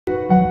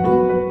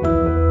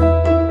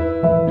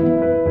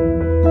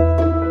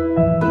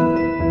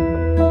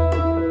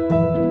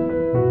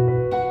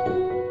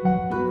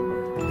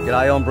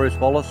I'm Bruce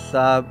Wallace.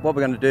 What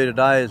we're going to do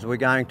today is I'm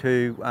going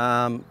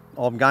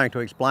to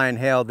explain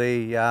how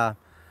the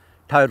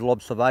Total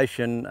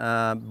Observation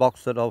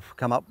box that I've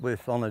come up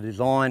with on a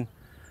design.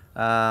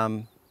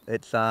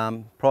 It's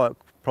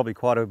probably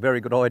quite a very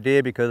good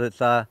idea because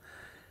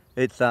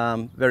it's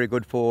very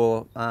good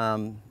for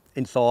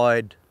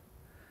inside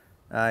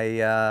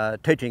a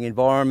teaching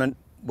environment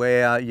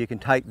where you can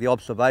take the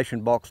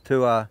observation box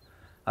to a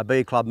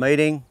bee club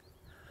meeting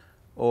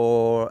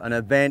or an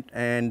event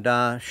and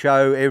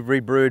show every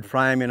brood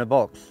frame in a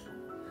box.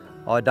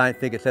 I don't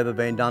think it's ever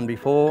been done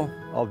before.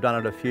 I've done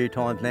it a few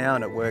times now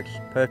and it works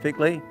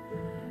perfectly.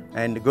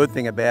 And the good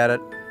thing about it,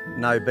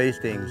 no bee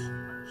stings.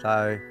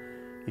 So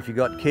if you've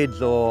got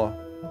kids or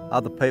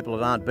other people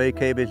that aren't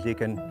beekeepers, you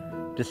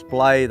can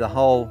display the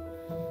whole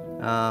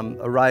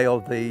array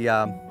of the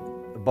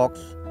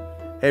box,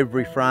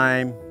 every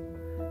frame,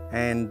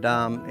 and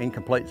in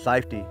complete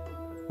safety,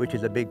 which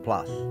is a big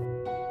plus.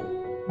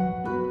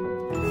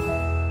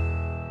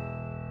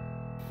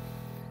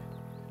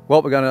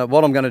 What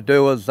I'm going to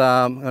do is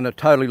I'm going to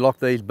totally lock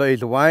these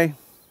bees away,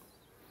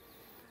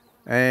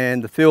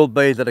 and the field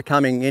bees that are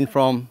coming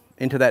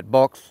into that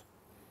box,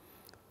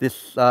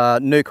 this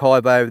nuke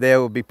hive over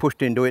there will be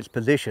pushed into its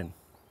position.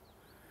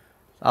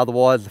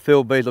 Otherwise the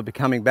field bees will be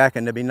coming back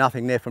and there'll be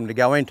nothing there for them to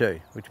go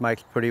into, which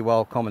makes pretty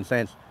well common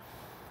sense.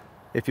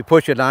 If you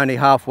push it only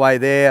halfway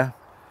there,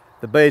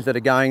 the bees that are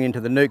going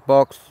into the nuke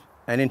box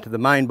and into the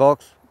main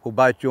box will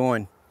both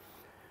join.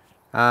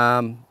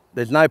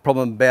 There's no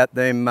problem about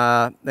them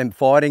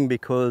fighting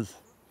because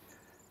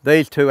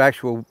these two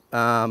actual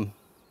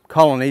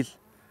colonies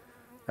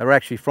are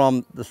actually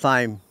from the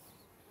same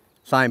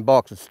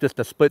box. It's just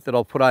a split that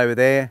I'll put over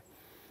there,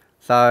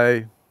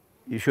 so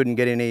you shouldn't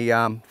get any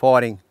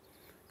fighting,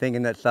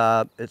 thinking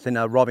that it's in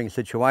a robbing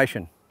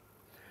situation.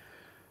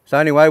 So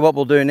anyway, what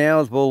we'll do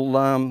now is we'll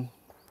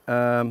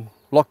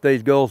lock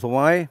these girls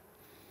away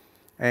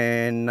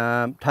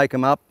and take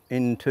them up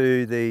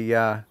into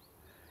the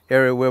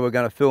area where we're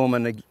going to film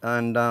and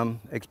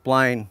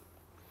explain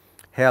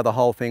how the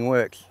whole thing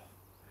works.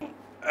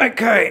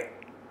 Okay,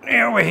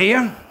 now we're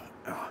here.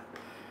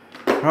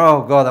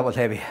 Oh God, that was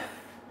heavy.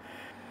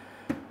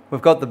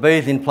 We've got the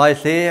bees in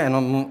place here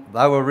and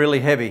they were really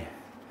heavy.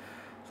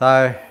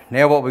 So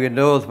now what we're going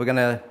to do is we're going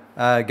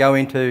to go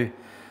into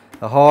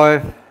the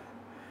hive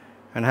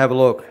and have a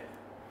look.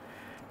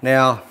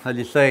 Now, as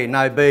you see,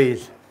 no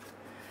bees.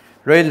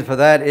 The reason for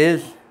that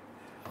is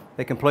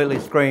they're completely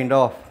screened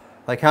off.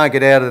 They can't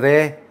get out of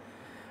there,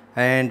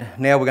 and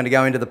now we're going to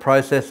go into the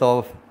process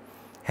of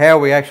how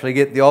we actually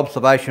get the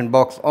observation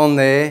box on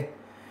there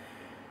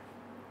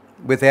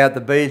without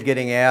the bees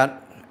getting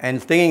out and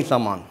stinging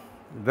someone.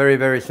 Very,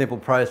 very simple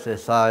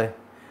process, so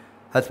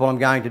that's what I'm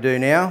going to do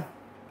now.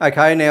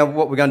 Okay, now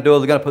what we're going to do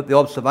is we're going to put the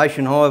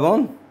observation hive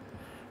on,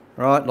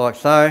 right, like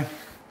so.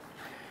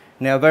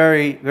 Now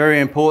very, very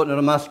important,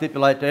 and I must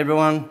stipulate to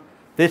everyone,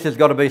 this has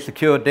got to be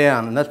secured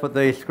down, and that's what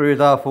these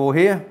screws are for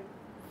here.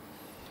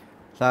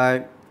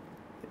 So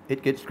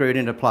it gets screwed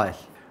into place.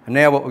 And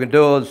now what we're going to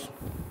do is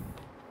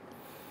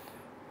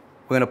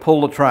we're going to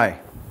pull the tray.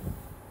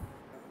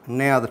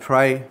 Now the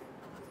tray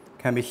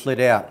can be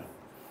slid out.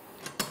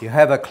 You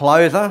have a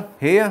closer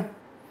here.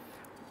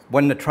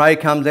 When the tray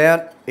comes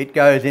out, it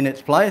goes in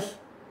its place,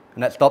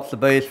 and that stops the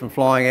bees from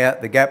flying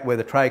out the gap where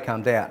the tray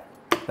comes out.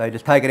 So you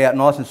just take it out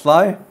nice and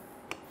slow.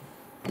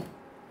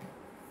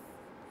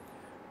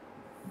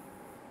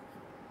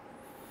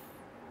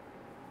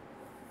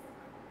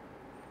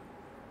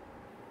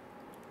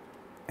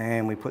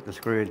 And we put the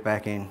screws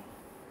back in.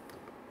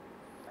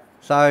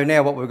 So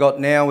now what we've got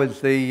now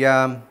is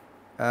the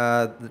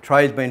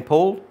tray's been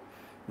pulled.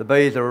 The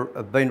bees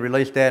have been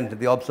released out into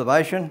the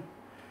observation.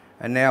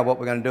 And now what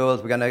we're going to do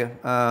is we're going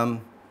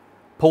to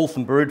pull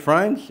some brood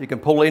frames. You can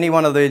pull any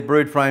one of these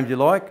brood frames you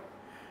like.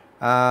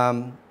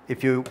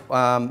 You've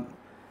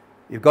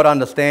got to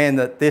understand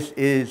that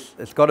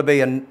it's got to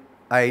be a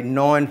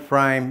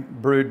 9-frame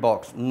brood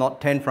box, not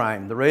 10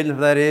 frame. The reason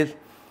for that is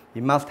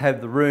you must have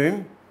the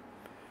room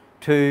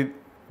to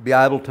be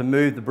able to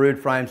move the brood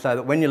frame so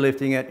that when you're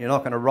lifting it, you're not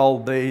going to roll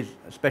bees,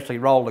 especially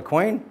roll the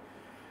queen,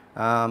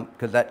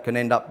 because that can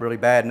end up really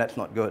bad and that's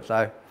not good.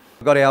 So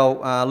we've got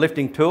our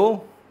lifting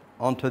tool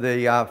onto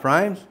the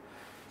frames.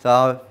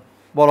 So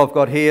what I've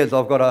got here is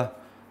I've got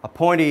a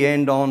pointy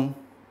end on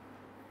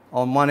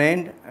one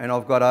end, and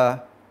I've got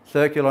a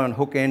circular and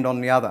hook end on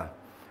the other.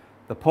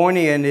 The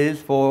pointy end is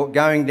for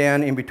going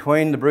down in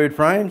between the brood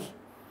frames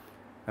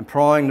and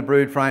prying the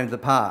brood frames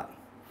apart.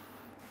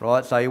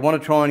 Right, so you want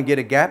to try and get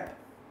a gap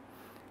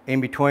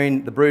in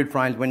between the brood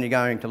frames when you're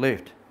going to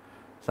lift.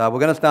 So we're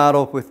going to start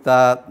off with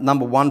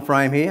number 1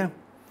 frame here.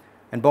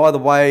 And by the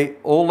way,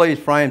 all these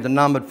frames are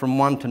numbered from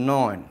 1 to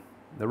 9.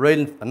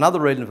 Another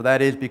reason for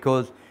that is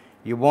because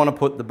you want to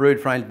put the brood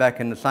frames back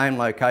in the same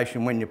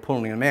location when you're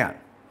pulling them out,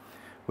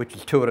 which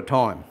is 2 at a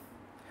time.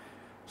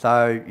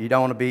 So you don't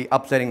want to be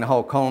upsetting the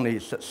whole colony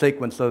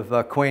sequence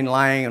of queen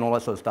laying and all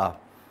that sort of stuff.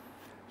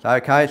 So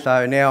okay,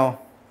 so now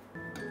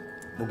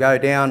we'll go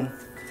down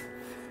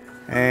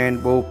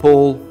and we'll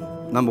pull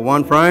number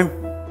 1 frame.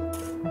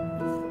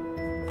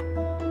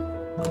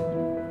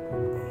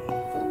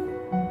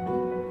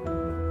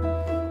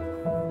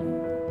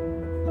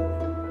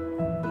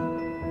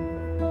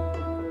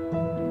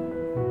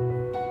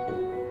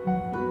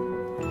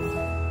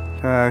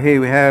 Here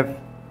we have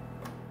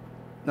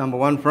number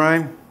 1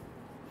 frame,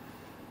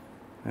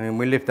 and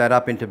we lift that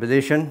up into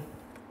position,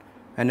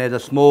 and there's a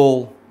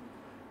small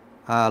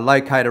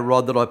locator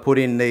rod that I put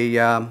in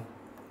the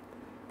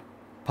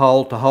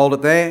pole to hold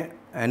it there,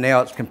 and now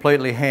it's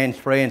completely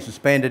hands-free and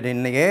suspended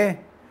in the air.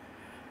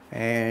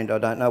 And I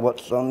don't know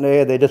what's on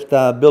there, they're just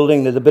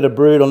building. There's a bit of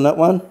brood on that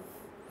one,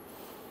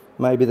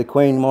 maybe the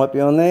queen might be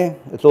on there.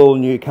 It's all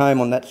new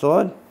comb on that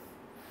side.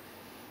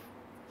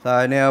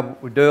 So now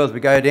what we do is we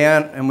go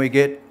down and we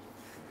get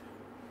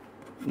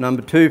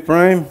number 2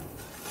 frame.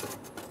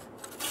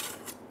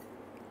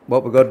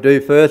 What we've got to do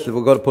first is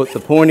we've got to put the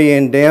pointy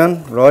end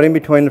down right in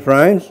between the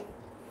frames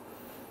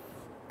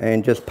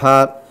and just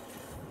part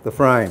the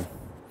frame.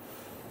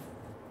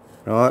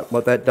 Right,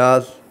 what that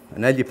does,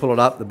 and as you pull it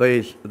up, the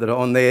bees that are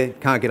on there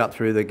can't get up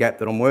through the gap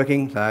that I'm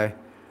working. So,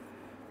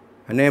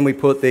 and then we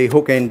put the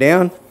hook end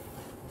down.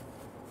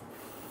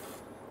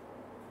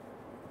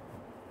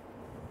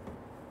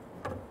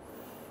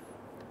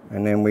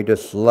 And then we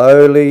just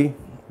slowly,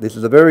 this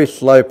is a very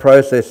slow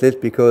process this,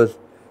 because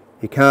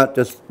you can't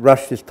just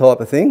rush this type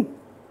of thing.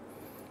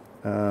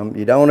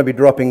 You don't want to be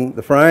dropping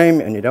the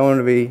frame, and you don't want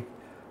to be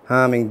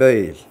harming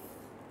bees.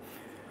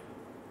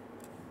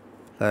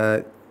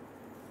 So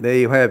there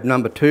you have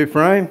number 2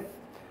 frame.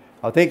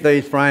 I think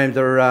these frames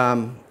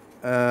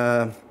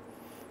are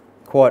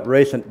quite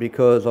recent,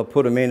 because I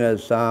put them in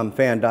as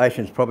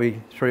foundations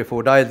probably 3 or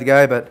 4 days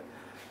ago, but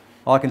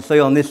I can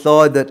see on this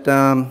side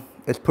that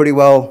it's pretty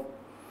well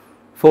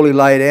fully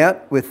laid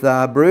out with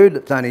brood.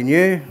 It's only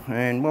new.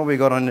 And what have we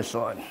got on this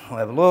side? I'll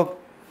have a look.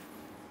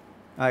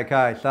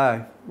 Okay,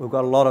 so we've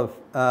got a lot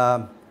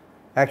of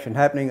action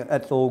happening.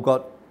 That's all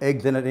got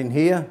eggs in it in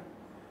here.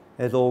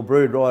 There's all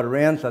brood right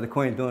around, so the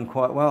queen's doing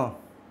quite well.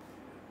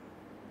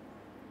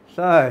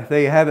 So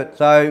there you have it.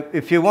 So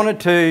if you wanted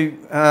to,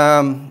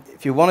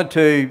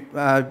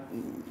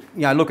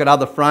 look at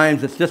other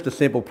frames, it's just a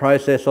simple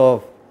process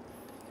of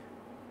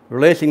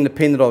releasing the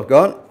pin that I've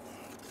got,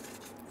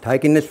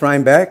 taking this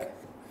frame back,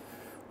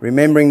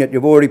 remembering that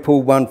you've already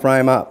pulled 1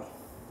 frame up.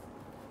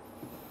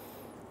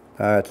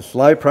 It's a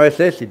slow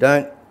process. You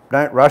don't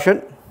rush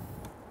it.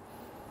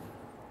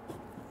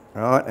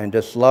 Right, and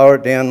just lower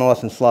it down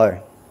nice and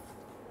slow.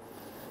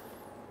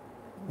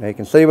 Now you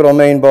can see what I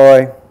mean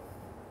by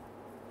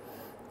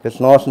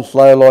just nice and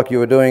slow, like you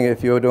were doing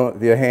if you were doing it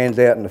with your hands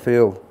out in the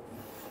field.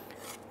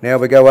 Now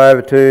we go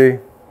over to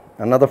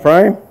another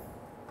frame,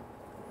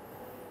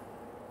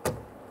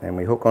 and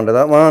we hook onto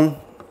that one.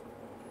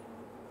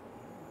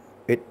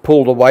 It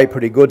pulled away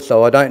pretty good,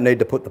 so I don't need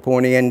to put the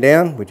pointy end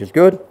down, which is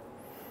good.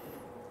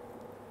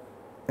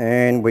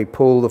 And we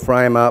pull the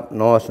frame up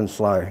nice and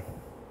slow.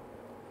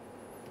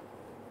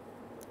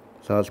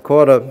 So it's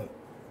quite a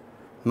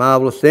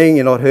marvellous thing.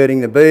 You're not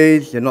hurting the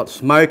bees, you're not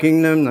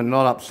smoking them, they're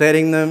not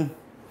upsetting them.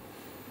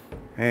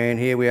 And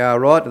here we are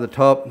right to the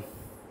top,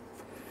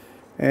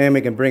 and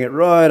we can bring it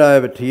right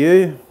over to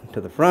you,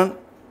 to the front,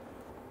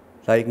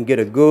 so you can get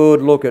a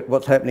good look at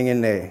what's happening in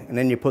there. And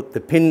then you put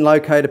the pin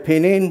locator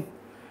pin in,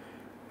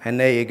 and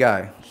there you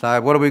go.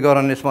 So what have we got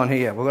on this one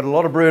here? We've got a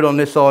lot of brood on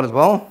this side as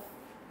well.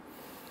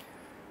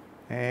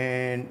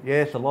 And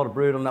yes, a lot of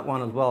brood on that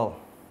one as well.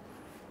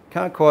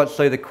 Can't quite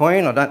see the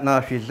queen. I don't know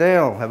if she's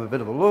there. I'll have a bit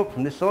of a look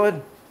from this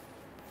side.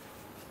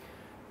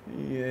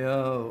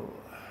 Yeah.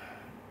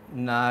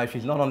 No,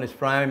 she's not on this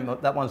frame.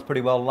 That one's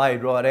pretty well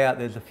laid right out.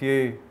 There's a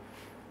few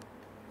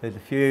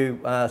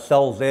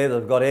cells there that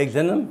have got eggs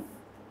in them,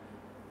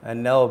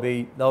 and they'll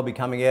be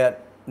coming out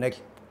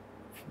next.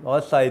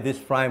 I'd say this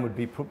frame would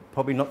be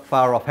probably not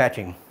far off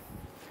hatching.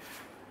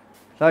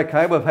 So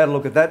okay, we've had a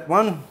look at that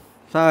one.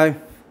 So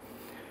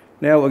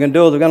now what we're going to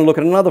do is we're going to look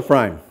at another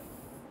frame.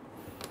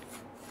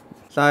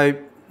 So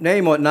now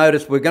you might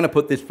notice we're going to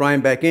put this frame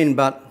back in,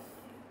 but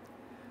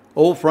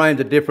all frames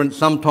are different.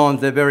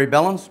 Sometimes they're very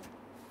balanced,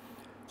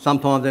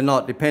 sometimes they're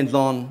not. Depends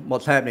on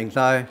what's happening.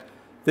 So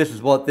this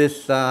is what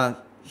this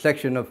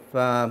section of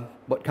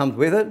what comes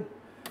with it.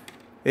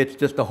 It's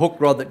just a hook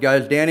rod that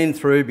goes down in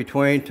through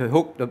between to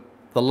hook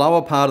the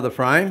lower part of the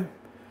frame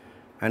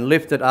and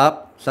lift it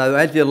up. So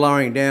as you're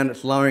lowering down,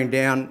 it's lowering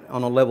down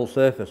on a level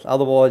surface.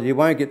 Otherwise, you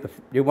won't get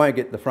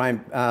the frame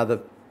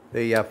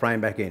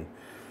frame back in.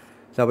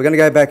 So we're going to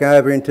go back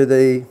over into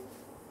the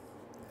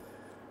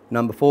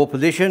number 4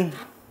 position.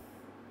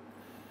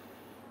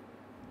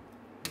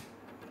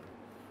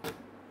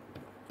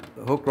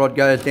 The hook rod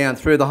goes down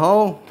through the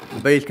hole. The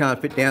bees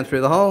can't fit down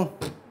through the hole.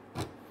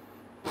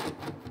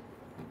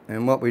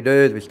 And what we do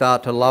is we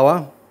start to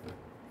lower.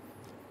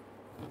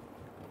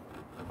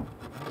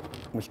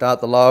 We start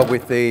to lower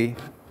with the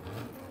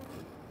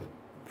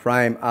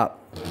frame up.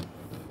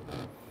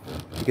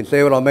 You can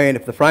see what I mean.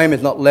 If the frame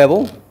is not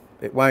level,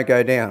 it won't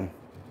go down.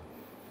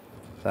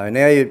 So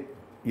now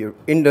you're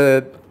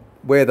into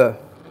where the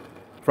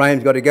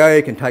frame's got to go.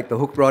 You can take the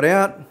hook rod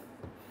out.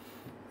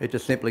 It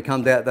just simply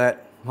comes out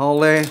that hole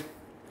there,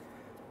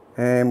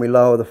 and we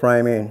lower the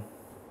frame in.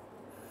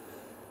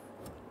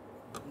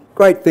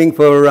 Great thing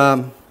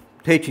for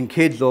teaching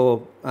kids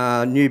or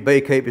new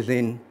beekeepers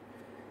in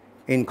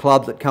in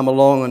clubs that come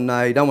along and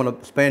they don't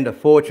want to spend a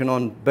fortune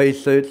on bee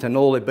suits and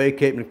all their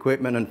beekeeping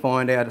equipment and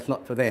find out it's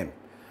not for them.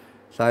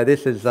 So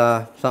this is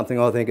something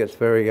I think it's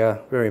very,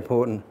 very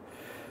important.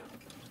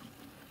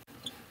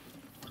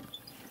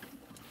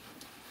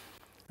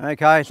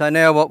 Okay, so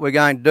now what we're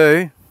going to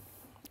do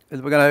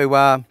is we're going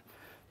to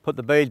put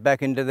the bees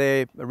back into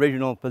their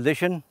original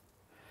position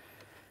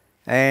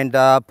and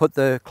put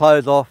the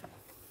clothes off,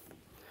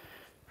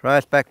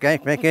 trace back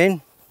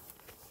in.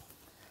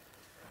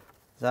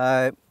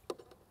 So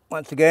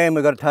once again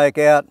we've got to take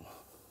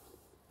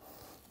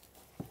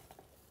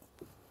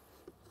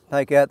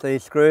out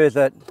these screws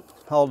that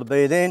hold the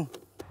bees in.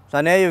 So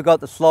now you've got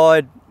the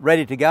slide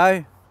ready to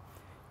go.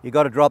 You've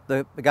got to drop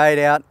the gate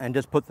out and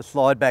just put the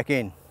slide back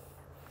in.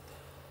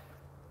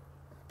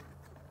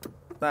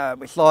 So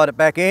we slide it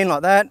back in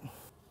like that,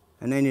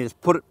 and then you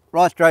just put it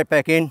right straight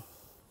back in,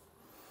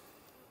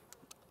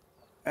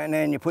 and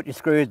then you put your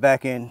screws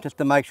back in just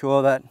to make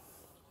sure that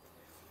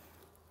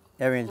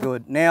everything's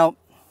good. Now,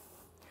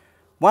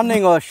 one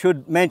thing I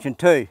should mention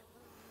too,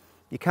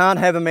 you can't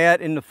have them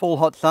out in the full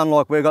hot sun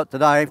like we've got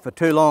today for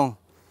too long.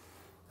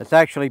 It's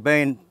actually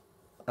been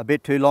a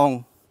bit too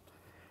long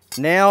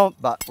now,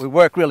 but we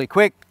work really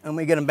quick and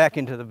we get them back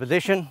into the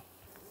position.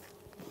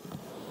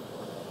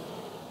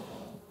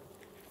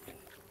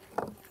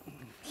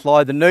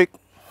 Slide the nuke.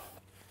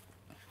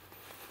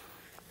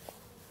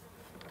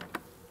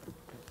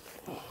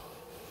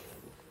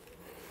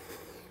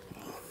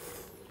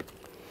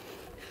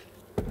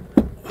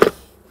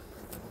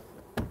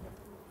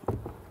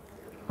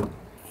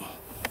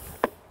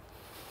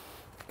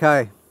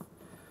 Okay,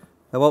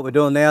 so what we're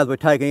doing now is we're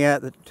taking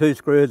out the two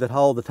screws that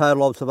hold the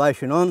total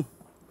observation on.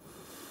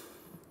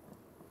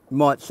 You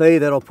might see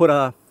that I'll put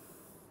a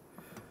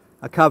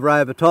cover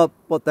over top.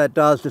 What that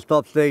does just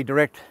stops the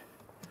direct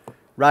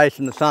rays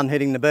from the sun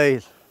hitting the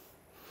bees.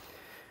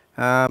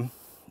 They're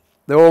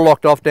all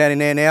locked off down in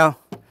there now.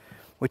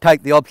 We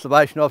take the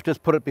observation off,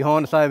 just put it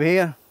behind us over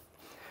here.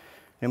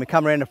 Then we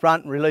come around the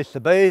front and release the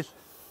bees.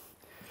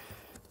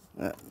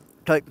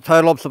 Take the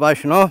total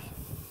observation off.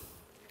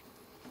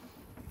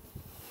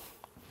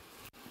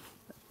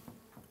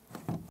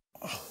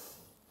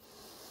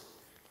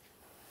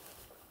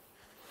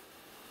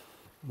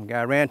 And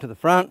go around to the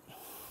front.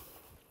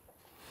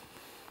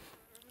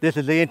 This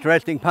is the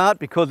interesting part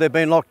because they've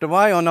been locked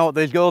away. I know what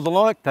these girls are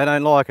like. They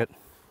don't like it.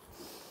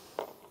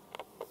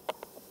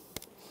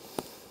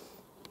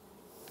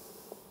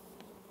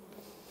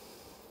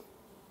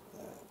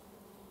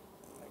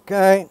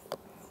 Okay.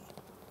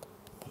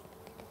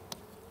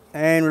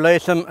 And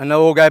release them and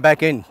they'll all go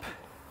back in.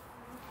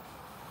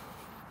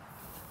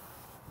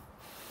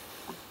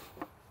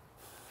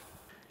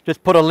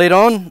 Just put a lid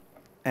on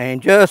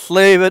and just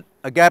leave it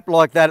a gap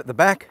like that at the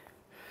back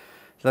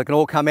so they can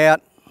all come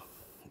out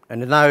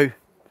and there's no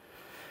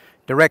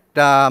direct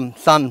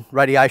sun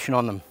radiation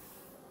on them.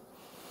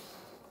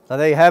 So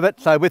there you have it.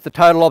 So with the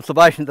total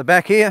observation at the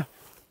back here,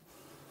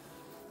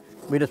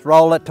 we just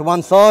roll that to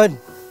one side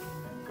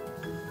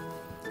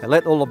and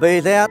let all the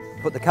bees out,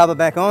 put the cover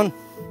back on.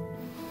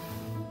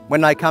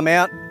 When they come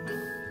out,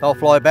 they'll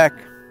fly back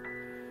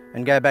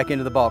and go back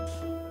into the box.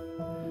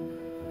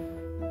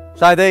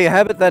 So there you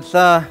have it. That's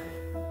the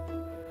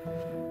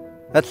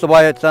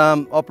way it's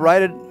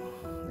operated.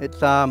 It's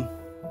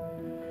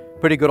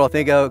pretty good, I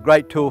think, a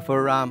great tool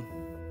for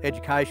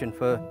education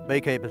for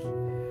beekeepers.